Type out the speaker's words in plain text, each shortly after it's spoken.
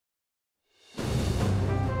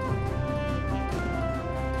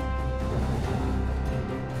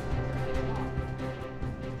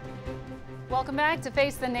Welcome back to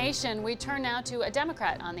Face the Nation. We turn now to a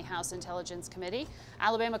Democrat on the House Intelligence Committee,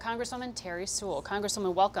 Alabama Congresswoman Terri Sewell.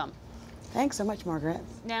 Congresswoman, welcome. Thanks so much, Margaret.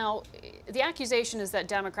 Now, the accusation is that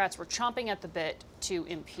Democrats were chomping at the bit to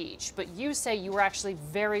impeach, but you say you were actually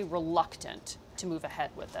very reluctant to move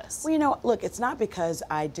ahead with this. Well, you know, look, it's not because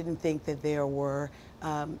I didn't think that there were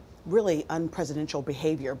really unpresidential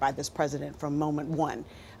behavior by this president from moment one,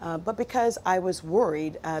 but because I was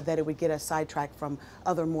worried that it would get us sidetracked from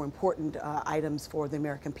other more important items for the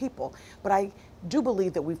American people. But I do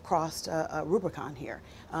believe that we've crossed a Rubicon here.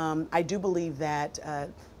 I do believe that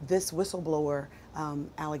this whistleblower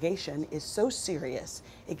allegation is so serious,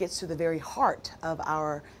 it gets to the very heart of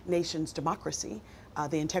our nation's democracy,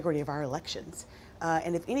 the integrity of our elections.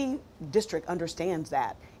 And if any district understands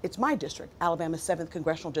that, it's my district, Alabama's 7th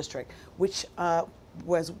Congressional District, which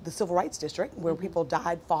was the Civil Rights District, where people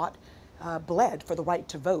died, fought, bled for the right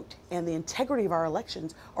to vote. And the integrity of our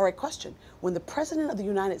elections are at question. When the President of the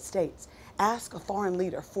United States asks a foreign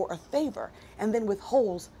leader for a favor and then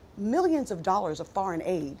withholds millions of dollars of foreign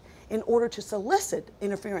aid in order to solicit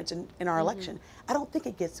interference in our election, I don't think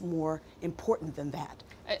it gets more important than that.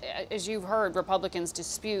 As you've heard, Republicans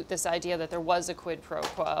dispute this idea that there was a quid pro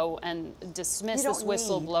quo and dismiss this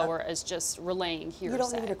whistleblower as just relaying hearsay. You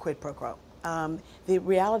don't need a quid pro quo. The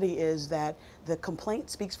reality is that the complaint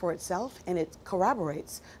speaks for itself, and it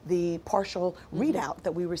corroborates the partial readout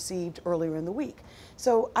that we received earlier in the week.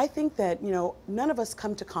 So I think that, you know, none of us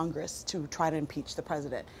come to Congress to try to impeach the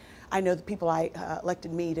president. I know the people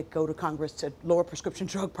elected me to go to Congress to lower prescription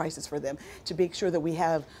drug prices for them, to make sure that we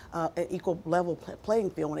have an equal level playing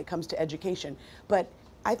field when it comes to education. But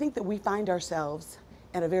I think that we find ourselves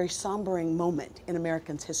at a very sombering moment in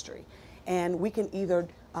Americans' history. And we can either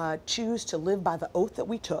choose to live by the oath that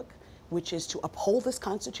we took, which is to uphold this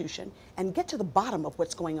Constitution and get to the bottom of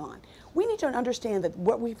what's going on. We need to understand that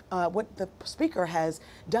what the Speaker has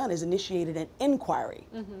done is initiated an inquiry.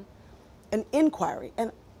 An inquiry.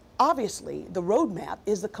 And obviously, the roadmap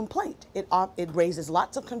is the complaint. It raises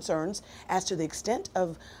lots of concerns as to the extent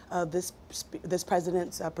of this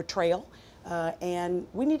president's portrayal, and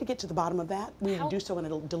we need to get to the bottom of that. We need to do so in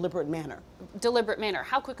a deliberate manner. Deliberate manner.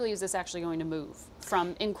 How quickly is this actually going to move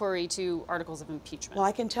from inquiry to articles of impeachment? Well,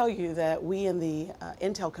 I can tell you that we in the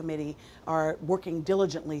Intel Committee are working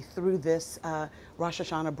diligently through this Rosh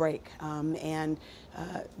Hashanah break, and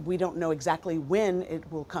we don't know exactly when it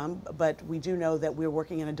will come, but we do know that we're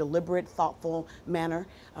working in a deliberate, thoughtful manner.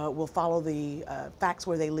 We'll follow the facts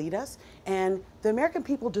where they lead us, and the American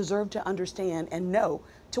people deserve to understand and know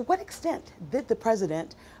to what extent did the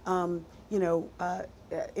president,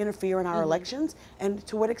 interfere in our elections, and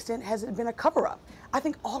to what extent has it been a cover-up? I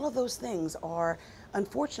think all of those things are,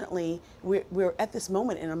 unfortunately, we're at this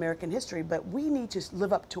moment in American history, but we need to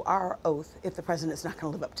live up to our oath if the president's not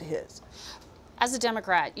going to live up to his. As a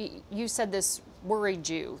Democrat, you said this worried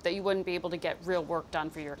you, that you wouldn't be able to get real work done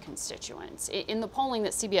for your constituents. In the polling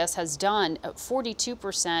that CBS has done,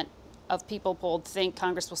 42% of people polled think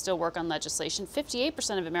Congress will still work on legislation.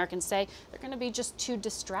 58% of Americans say they're going to be just too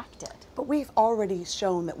distracted. But we've already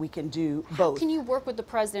shown that we can do both. How can you work with the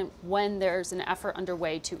president when there's an effort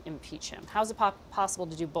underway to impeach him? How is it possible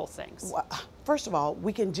to do both things? Well, first of all,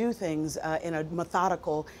 we can do things in a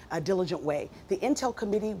methodical, diligent way. The Intel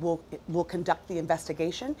Committee will conduct the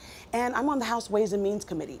investigation, and I'm on the House Ways and Means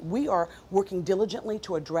Committee. We are working diligently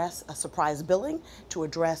to address surprise billing, to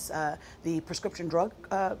address the prescription drug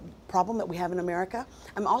problem that we have in America.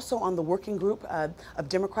 I'm also on the working group of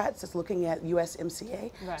Democrats that's looking at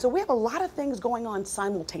USMCA. Right. So we have a lot of things going on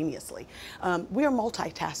simultaneously. We are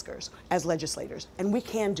multitaskers as legislators, and we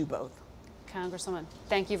can do both. Congresswoman,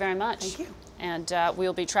 thank you very much. Thank you. And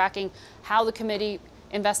we'll be tracking how the committee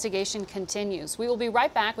investigation continues. We will be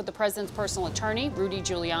right back with the president's personal attorney, Rudy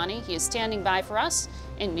Giuliani. He is standing by for us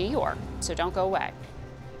in New York, so don't go away.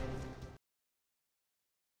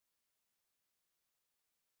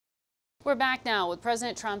 We're back now with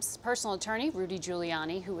President Trump's personal attorney, Rudy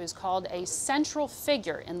Giuliani, who is called a central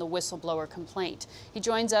figure in the whistleblower complaint. He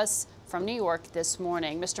joins us from New York this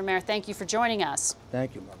morning. Mr. Mayor, thank you for joining us.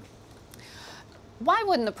 Thank you, Margaret. Why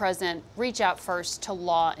wouldn't the president reach out first to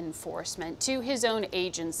law enforcement, to his own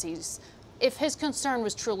agencies, if his concern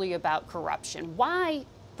was truly about corruption? Why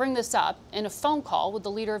bring this up in a phone call with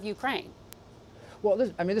the leader of Ukraine? Well,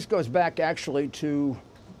 this goes back actually to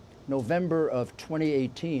November of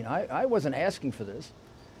 2018. I wasn't asking for this.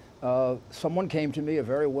 Someone came to me, a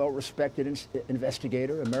very well-respected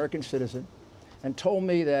investigator, American citizen, and told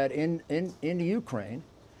me that in Ukraine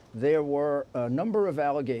there were a number of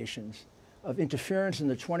allegations of interference in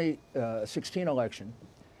the 2016 election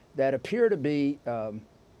that appear to be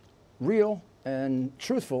real and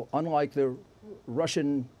truthful, unlike the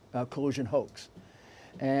Russian collusion hoax.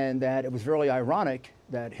 And that it was very ironic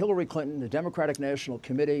that Hillary Clinton, the Democratic National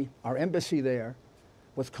Committee, our embassy there,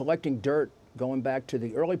 was collecting dirt going back to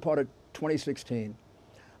the early part of 2016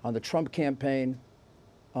 on the Trump campaign,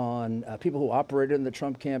 on people who operated in the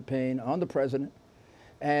Trump campaign, on the president,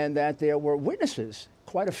 and that there were witnesses,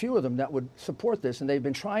 quite a few of them, that would support this. And they've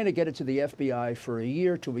been trying to get it to the FBI for a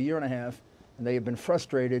year to a year and a half, and they have been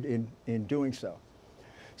frustrated in doing so.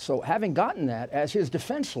 So having gotten that, as his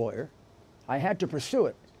defense lawyer, I had to pursue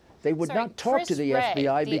it. They would not talk to the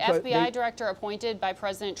FBI because the FBI director appointed by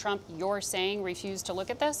President Trump, you're saying, refused to look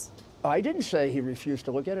at this? I didn't say he refused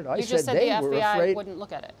to look at it. I You said just said they the were FBI afraid. wouldn't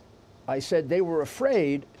look at it. I said they were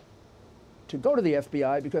afraid to go to the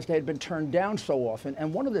FBI because they had been turned down so often.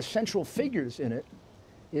 And one of the central figures in it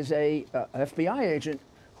is a FBI agent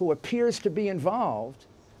who appears to be involved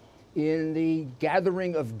in the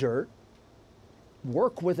gathering of dirt,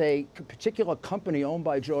 work with a particular company owned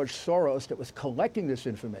by George Soros that was collecting this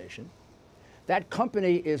information. That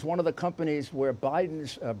company is one of the companies where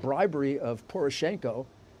Biden's bribery of Poroshenko,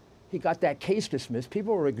 he got that case dismissed.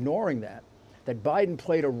 People were ignoring that Biden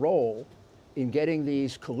played a role in getting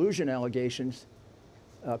these collusion allegations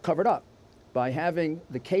covered up by having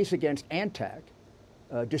the case against Antac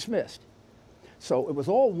dismissed. So it was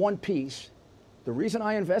all one piece. The reason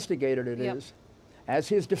I investigated it is, as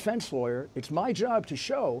his defense lawyer, it's my job to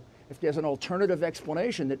show if there's an alternative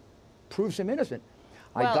explanation that proves him innocent.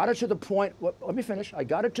 Well, I got it to the point, let me finish. I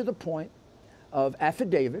got it to the point of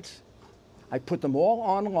affidavits. I put them all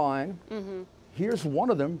online. Here's one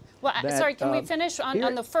of them. Well, sorry, can we finish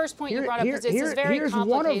on the first point you brought up? Because this is very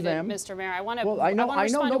complicated, Mr. Mayor. I want to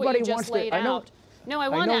respond to what you just laid out. No, I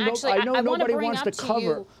want to actually, I want to bring up to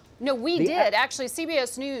you. No, we did. Actually,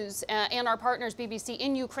 CBS News and our partners, BBC,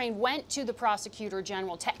 in Ukraine, went to the Prosecutor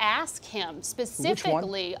General to ask him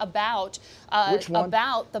specifically about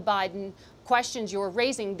the Biden questions you're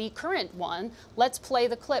raising, the current one. Let's play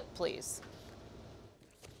the clip, please.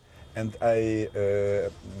 And I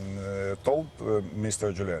told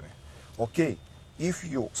Mr. Giuliani, okay, if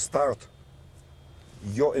you start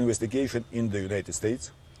your investigation in the United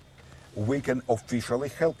States, we can officially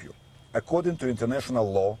help you. According to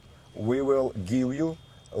international law, we will give you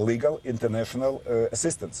legal international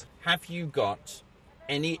assistance. Have you got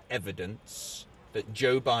any evidence that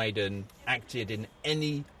Joe Biden acted in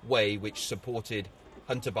any way which supported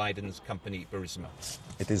Hunter Biden's company, Burisma?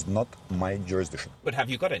 It is not my jurisdiction. But have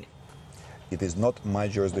you got any? It is not my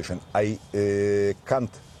jurisdiction. I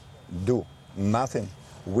can't do nothing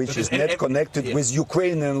which is not connected with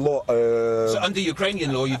Ukrainian law. So under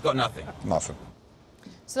Ukrainian law, you've got nothing? Nothing.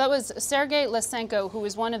 So that was Sergei Lysenko, who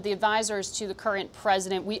is one of the advisors to the current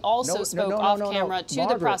president. We also spoke off camera to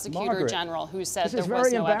the prosecutor general, who said there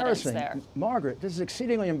was no evidence there. Margaret, this is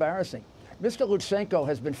exceedingly embarrassing. Mr. Lysenko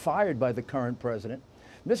has been fired by the current president.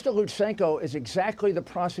 Mr. Lysenko is exactly the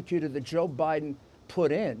prosecutor that Joe Biden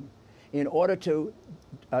put in order to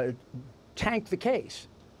tank the case.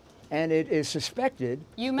 And it is suspected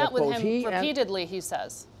you met with him repeatedly, he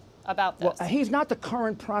says, about this. Well, he's not the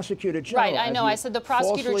current prosecutor general. Right, I know. I said the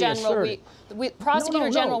prosecutor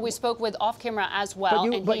general. We spoke with off camera as well,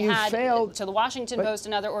 and he had to the Washington Post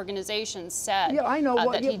and other organizations said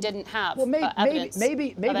that he didn't have evidence.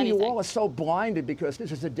 Maybe you all are so blinded because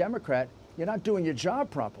this is a Democrat. You're not doing your job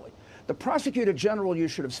properly. The prosecutor general you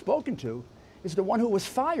should have spoken to is the one who was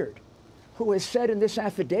fired, who has said in this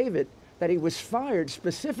affidavit that he was fired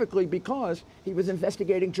specifically because he was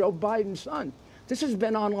investigating Joe Biden's son. This has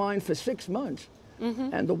been online for 6 months,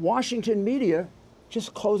 and the Washington media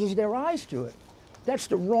just closes their eyes to it. That's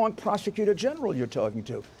the wrong prosecutor general you're talking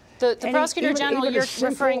to. The prosecutor general you're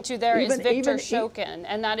referring to there is Victor Shokin,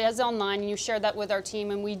 and that is online, and you shared that with our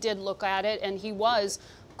team, and we did look at it, and he was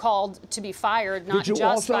called to be fired, not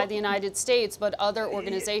just by the United States, but other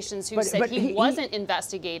organizations who said he wasn't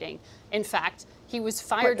investigating. In fact, he was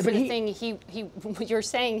fired for the thing you're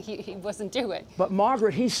saying he wasn't doing. But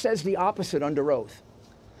Margaret, he says the opposite under oath.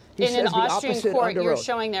 In an Austrian court, you're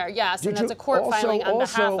showing there, yes, and that's a court filing on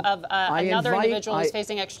behalf of another individual who's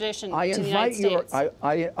facing extradition to the United States.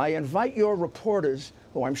 I invite your reporters,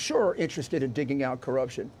 who I'm sure are interested in digging out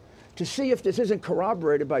corruption, to see if this isn't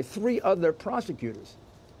corroborated by 3 other prosecutors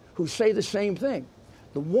who say the same thing.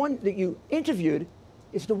 The one that you interviewed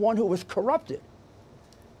is the one who was corrupted.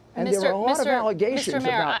 And there are a lot of allegations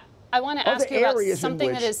about I want to ask you about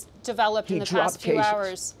something that has developed in the past few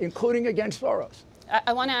hours, including against Soros.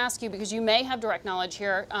 I want to ask you, because you may have direct knowledge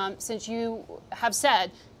here, since you have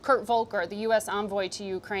said Kurt Volker, the U.S. envoy to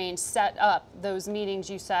Ukraine, set up those meetings,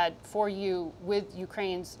 you said, for you with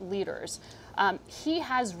Ukraine's leaders. He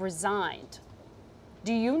has resigned.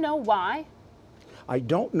 Do you know why? I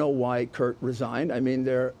don't know why Kurt resigned. I mean,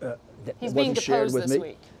 he's being deposed this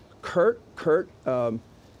week. Kurt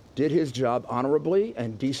did his job honorably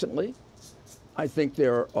and decently. I think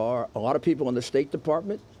there are a lot of people in the State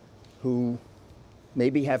Department who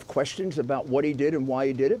maybe have questions about what he did and why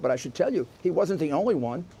he did it, but I should tell you, he wasn't the only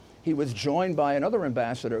one. He was joined by another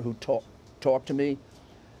ambassador who talked to me,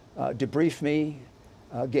 debriefed me,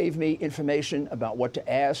 gave me information about what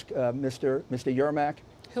to ask Mr. Yermak.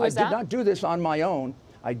 Who is that? I did not do this on my own.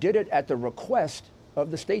 I did it at the request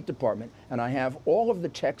of the State Department, and I have all of the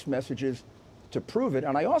text messages to prove it,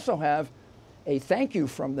 and I also have a thank you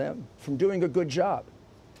from them from doing a good job.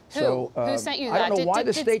 Who sent you that? I don't know why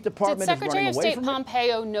the State Department is running away from it. Did Secretary of State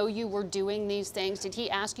Pompeo know you were doing these things? Did he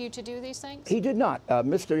ask you to do these things? He did not.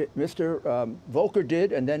 Mr. Volker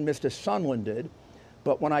did, and then Mr. Sondland did.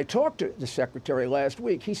 But when I talked to the Secretary last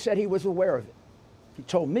week, he said he was aware of it. He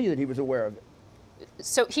told me that he was aware of it.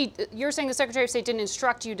 So you're saying the Secretary of State didn't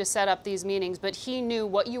instruct you to set up these meetings, but he knew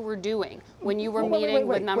what you were doing when you were meeting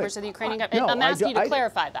with members of the Ukrainian government? No, I'm asking you to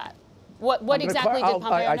clarify that. What exactly did Pompeo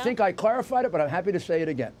know? I think I clarified it, but I'm happy to say it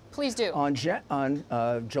again. Please do. On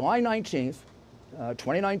July 19th,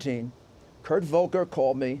 2019, Kurt Volker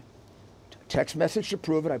called me, text message to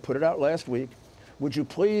prove it. I put it out last week. Would you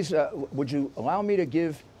please, would you allow me to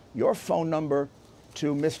give your phone number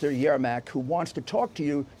to Mr. Yermak, who wants to talk to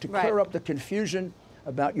you to clear up the confusion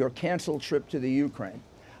about your canceled trip to the Ukraine?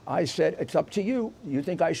 I said, it's up to you. You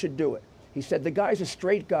think I should do it? He said, the guy's a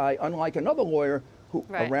straight guy, unlike another lawyer who,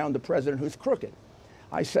 around the president who's crooked.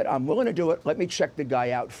 I said, I'm willing to do it. Let me check the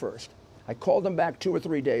guy out first. I called him back 2 or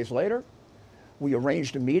 3 days later. We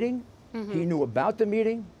arranged a meeting. He knew about the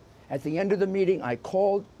meeting. At the end of the meeting, I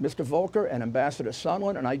called Mr. Volker and Ambassador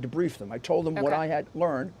Sondland, and I debriefed them. I told them what I had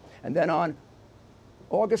learned. And then on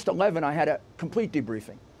August 11, I had a complete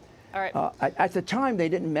debriefing. All right. At the time, they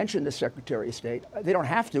didn't mention the Secretary of State. They don't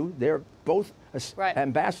have to. They're both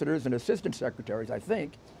ambassadors and assistant secretaries, I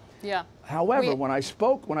think. Yeah. However, when I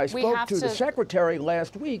spoke to the Secretary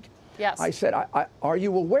last week, I said, are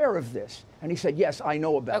you aware of this? And he said, yes, I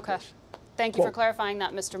know about this. Thank you for clarifying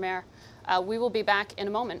that, Mr. Mayor. We will be back in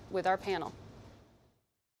a moment with our panel.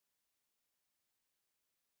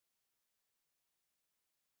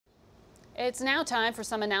 It's now time for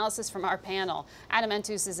some analysis from our panel. Adam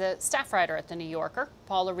Entus is a staff writer at The New Yorker.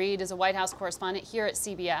 Paula Reed is a White House correspondent here at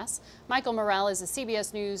CBS. Michael Morell is a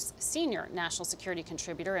CBS News senior national security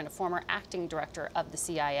contributor and a former acting director of the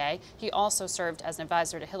CIA. He also served as an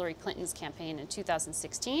advisor to Hillary Clinton's campaign in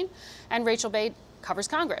 2016. And Rachel Bade covers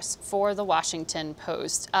Congress for The Washington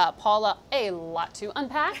Post. Paula, a lot to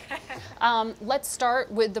unpack. Let's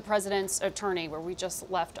start with the president's attorney, where we just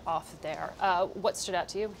left off there. What stood out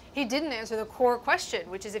to you? He didn't answer the core question,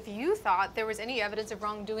 which is if you thought there was any evidence of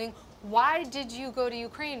wrongdoing, why did you go to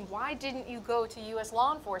Ukraine? Why didn't you go to U.S.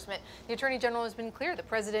 law enforcement? The Attorney General has been clear. The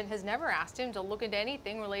president has never asked him to look into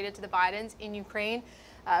anything related to the Bidens in Ukraine.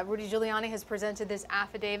 Rudy Giuliani has presented this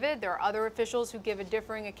affidavit. There are other officials who give a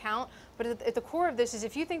differing account. But at the core of this is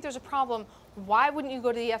if you think there's a problem, why wouldn't you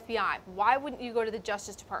go to the FBI? Why wouldn't you go to the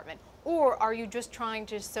Justice Department? Or are you just trying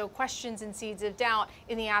to sow questions and seeds of doubt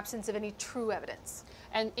in the absence of any true evidence?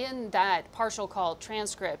 And in that partial call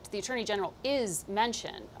transcript, the Attorney General is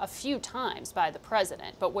mentioned a few times by the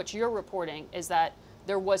president. But what you're reporting is that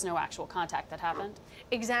there was no actual contact that happened?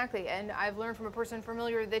 Exactly, and I've learned from a person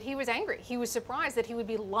familiar that he was angry. He was surprised that he would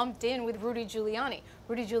be lumped in with Rudy Giuliani.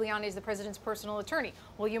 Rudy Giuliani is the president's personal attorney.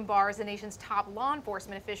 William Barr is the nation's top law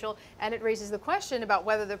enforcement official, and it raises the question about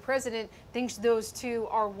whether the president thinks those two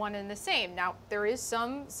are one and the same. Now, there is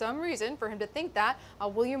some reason for him to think that.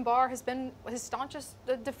 William Barr has been his staunchest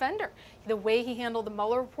defender. The way he handled the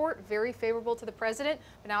Mueller report, very favorable to the president,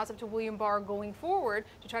 but now it's up to William Barr going forward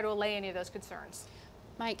to try to allay any of those concerns.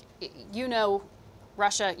 Mike, you know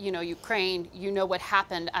Russia, you know Ukraine, you know what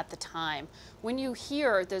happened at the time. When you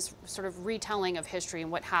hear this sort of retelling of history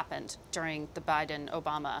and what happened during the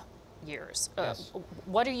Biden-Obama years,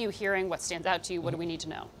 what are you hearing? What stands out to you? What do we need to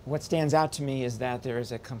know? What stands out to me is that there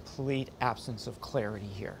is a complete absence of clarity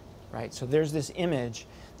here, right? So there's this image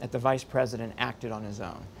that the vice president acted on his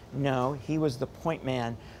own. No, he was the point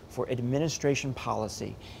man for administration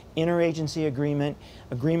policy, interagency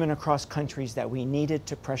agreement across countries that we needed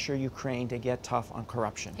to pressure Ukraine to get tough on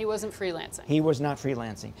corruption. He wasn't freelancing. He was not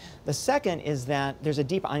freelancing. The second is that there's a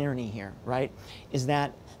deep irony here, right? Is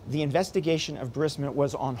that the investigation of Burisma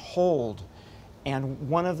was on hold. And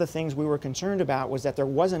one of the things we were concerned about was that there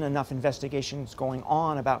wasn't enough investigations going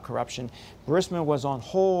on about corruption. Burisma was on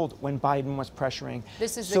hold when Biden was pressuring.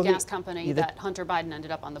 This is the gas company that Hunter Biden ended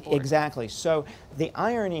up on the board. Exactly. So the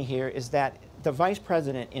irony here is that the vice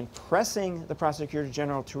president, in pressing the prosecutor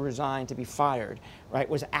general to resign, to be fired, right,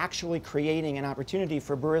 was actually creating an opportunity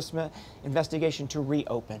for Burisma investigation to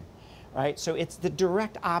reopen, right? So it's the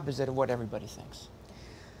direct opposite of what everybody thinks.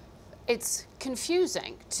 It's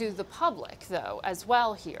confusing to the public, though, as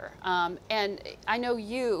well here. And I know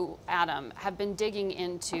you, Adam, have been digging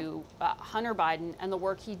into Hunter Biden and the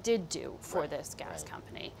work he did do for this gas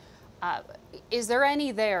company. Is there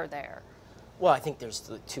any there? Well, I think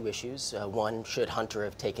there's two issues. One, should Hunter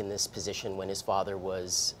have taken this position when his father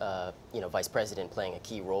was, vice president, playing a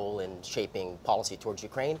key role in shaping policy towards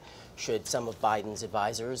Ukraine? Should some of Biden's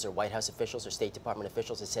advisors or White House officials or State Department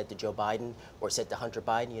officials have said to Joe Biden or said to Hunter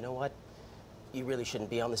Biden, you know what, you really shouldn't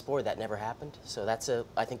be on this board? That never happened. So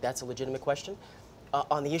I think that's a legitimate question.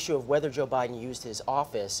 On the issue of whether Joe Biden used his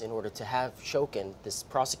office in order to have Shokin, this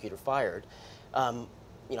prosecutor, fired,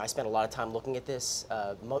 I spent a lot of time looking at this.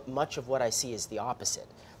 Much of what I see is the opposite.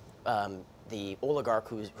 The oligarch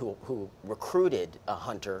who recruited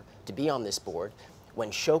Hunter to be on this board, when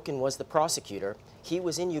Shokin was the prosecutor, he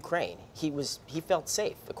was in Ukraine. He felt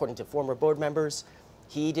safe, according to former board members.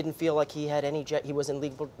 He didn't feel like he had he was in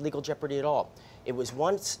legal jeopardy at all. It was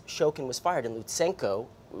once Shokin was fired and Lutsenko,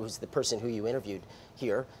 who was the person who you interviewed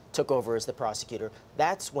here, took over as the prosecutor.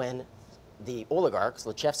 That's when the oligarch,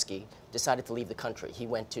 Zlochevsky, decided to leave the country. He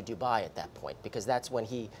went to Dubai at that point because that's when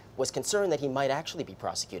he was concerned that he might actually be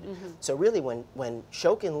prosecuted. So really when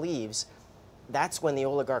Shokin leaves, that's when the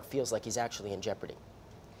oligarch feels like he's actually in jeopardy.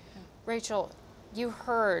 Rachel, you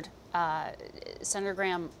heard Senator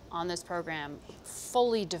Graham on this program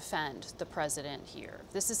fully defend the president here.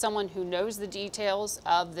 This is someone who knows the details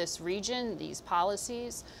of this region, these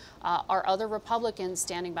policies. Are other Republicans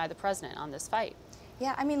standing by the president on this fight?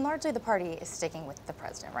 Yeah, I mean, largely the party is sticking with the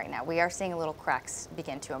president right now. We are seeing little cracks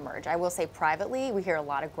begin to emerge. I will say privately, we hear a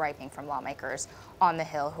lot of griping from lawmakers on the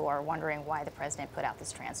Hill who are wondering why the president put out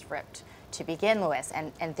this transcript to begin, Louis,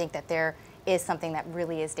 and think that there is something that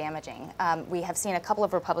really is damaging. We have seen a couple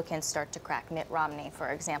of Republicans start to crack. Mitt Romney, for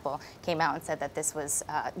example, came out and said that this was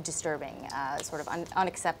disturbing, sort of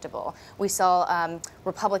unacceptable. We saw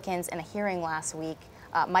Republicans in a hearing last week,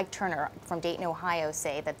 Mike Turner from Dayton, Ohio,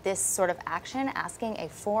 say that this sort of action, asking a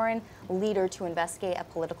foreign leader to investigate a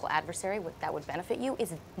political adversary that would benefit you,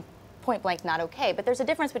 is point blank not okay. But there's a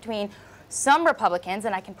difference between some Republicans,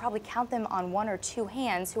 and I can probably count them on one or two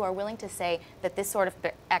hands, who are willing to say that this sort of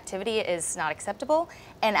activity is not acceptable,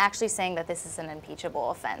 and actually saying that this is an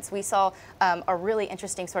impeachable offense. We saw a really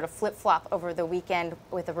interesting sort of flip-flop over the weekend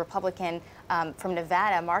with a Republican from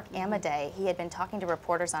Nevada, Mark Amadei. He had been talking to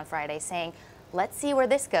reporters on Friday saying, let's see where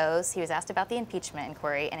this goes. He was asked about the impeachment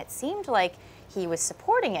inquiry, and it seemed like he was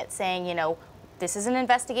supporting it, saying, this is an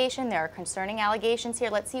investigation. There are concerning allegations here.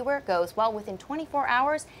 Let's see where it goes. Well, within 24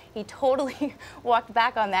 hours, he totally walked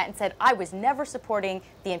back on that and said, I was never supporting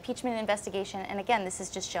the impeachment investigation. And again, this is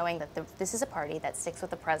just showing that this is a party that sticks with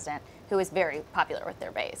the president, who is very popular with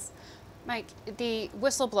their base. Mike, the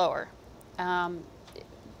whistleblower,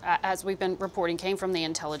 as we've been reporting, came from the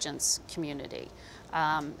intelligence community.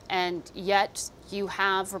 And yet you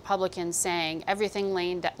have Republicans saying everything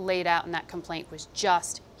laid out in that complaint was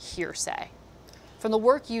just hearsay. From the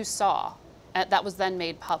work you saw that was then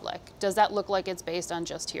made public, does that look like it's based on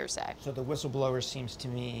just hearsay? So the whistleblower seems to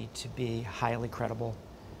me to be highly credible.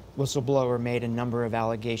 Whistleblower made a number of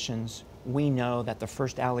allegations. We know that the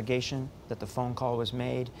first allegation, that the phone call was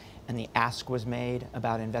made and the ask was made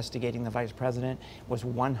about investigating the vice president, was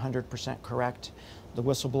 100% correct. The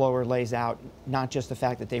whistleblower lays out not just the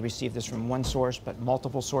fact that they received this from one source, but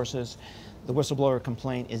multiple sources. The whistleblower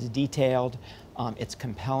complaint is detailed, it's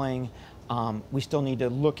compelling. We still need to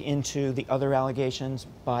look into the other allegations,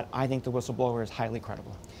 but I think the whistleblower is highly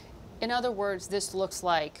credible. In other words, this looks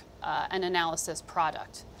like an analysis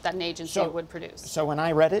product that an agency would produce. So when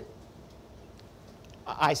I read it,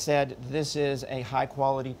 I said, this is a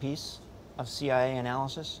high-quality piece of CIA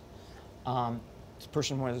analysis. This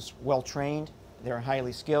person was well-trained. They're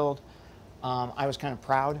highly skilled. I was kind of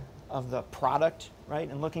proud of the product, right,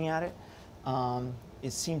 and looking at it.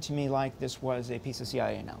 It seemed to me like this was a piece of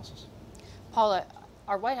CIA analysis. Paula,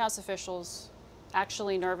 are White House officials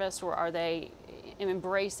actually nervous, or are they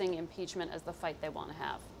embracing impeachment as the fight they want to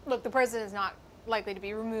have? Look, the president is not likely to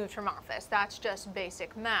be removed from office. That's just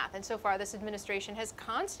basic math. And so far, this administration has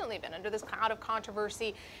constantly been under this cloud of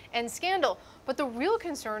controversy and scandal. But the real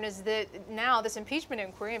concern is that now this impeachment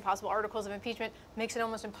inquiry and possible articles of impeachment makes it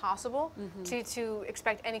almost impossible to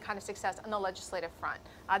expect any kind of success on the legislative front.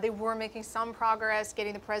 They were making some progress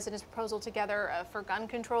getting the president's proposal together for gun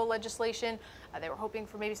control legislation. They were hoping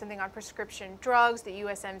for maybe something on prescription drugs, the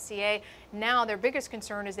USMCA. Now their biggest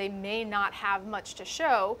concern is they may not have much to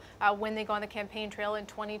show when they go on the campaign trail in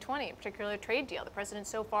 2020, in particular a trade deal. The president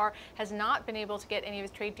so far has not been able to get any of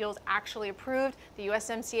his trade deals actually approved. The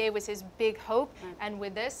USMCA was his big hope, and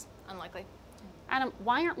with this, unlikely. Adam,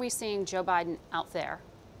 why aren't we seeing Joe Biden out there,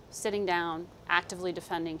 sitting down, actively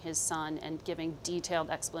defending his son and giving detailed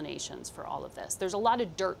explanations for all of this? There's a lot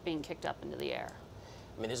of dirt being kicked up into the air.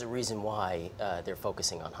 I mean, there's a reason why they're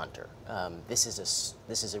focusing on Hunter. This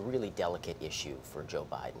is a really delicate issue for Joe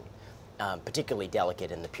Biden, particularly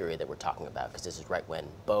delicate in the period that we're talking about, because this is right when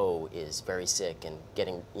Beau is very sick and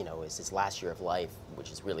getting, is his last year of life,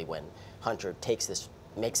 which is really when Hunter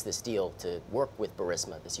makes this deal to work with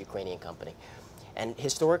Burisma, this Ukrainian company. And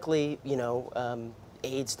historically,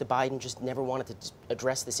 aides to Biden just never wanted to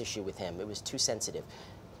address this issue with him. It was too sensitive.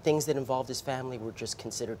 Things that involved his family were just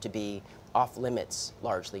considered to be off limits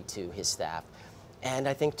largely to his staff. And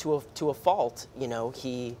I think to a fault,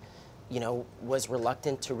 he, was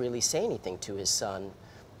reluctant to really say anything to his son,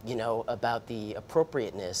 about the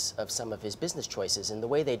appropriateness of some of his business choices. And the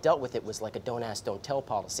way they dealt with it was like a don't ask, don't tell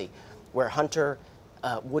policy, where Hunter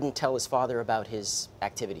wouldn't tell his father about his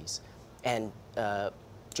activities, and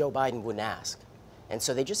Joe Biden wouldn't ask. And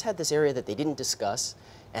so they just had this area that they didn't discuss,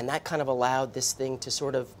 and that kind of allowed this thing to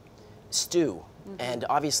sort of stew. And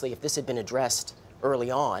obviously, if this had been addressed early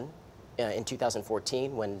on in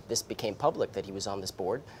 2014, when this became public that he was on this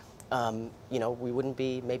board, we wouldn't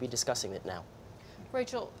be maybe discussing it now.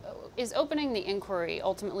 Rachel, is opening the inquiry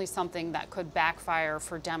ultimately something that could backfire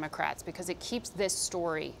for Democrats because it keeps this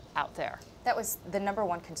story out there? That was the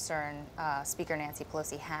 #1 concern Speaker Nancy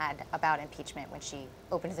Pelosi had about impeachment when she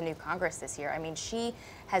opened the new Congress this year. I mean, she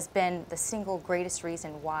has been the single greatest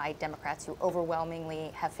reason why Democrats, who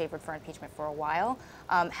overwhelmingly have favored for impeachment for a while,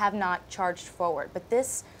 have not charged forward. But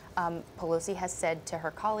this, Pelosi has said to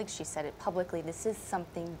her colleagues, she said it publicly, this is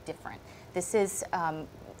something different. This is,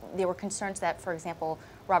 there were concerns that, for example,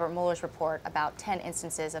 Robert Mueller's report about 10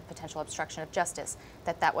 instances of potential obstruction of justice,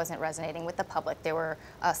 that wasn't resonating with the public. There were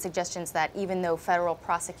suggestions that even though federal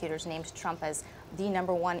prosecutors named Trump as the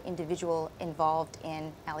 #1 individual involved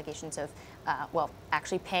in allegations of,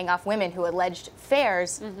 actually paying off women who alleged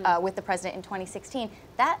affairs with the president in 2016,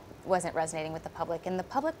 that wasn't resonating with the public, and the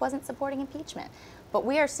public wasn't supporting impeachment. But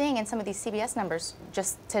we are seeing in some of these CBS numbers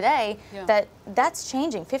just today that's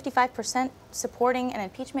changing. 55% supporting an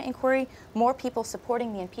impeachment inquiry, more people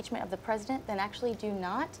supporting the impeachment of the president than actually do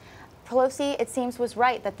not. Pelosi, it seems, was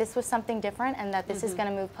right that this was something different and that this is going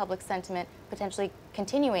to move public sentiment potentially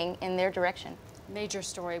continuing in their direction. Major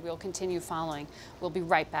story we'll continue following. We'll be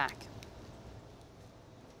right back.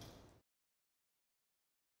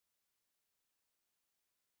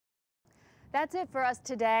 That's it for us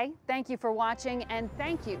today. Thank you for watching, and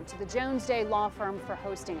thank you to the Jones Day Law Firm for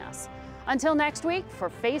hosting us. Until next week, for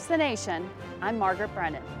Face the Nation, I'm Margaret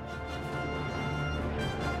Brennan.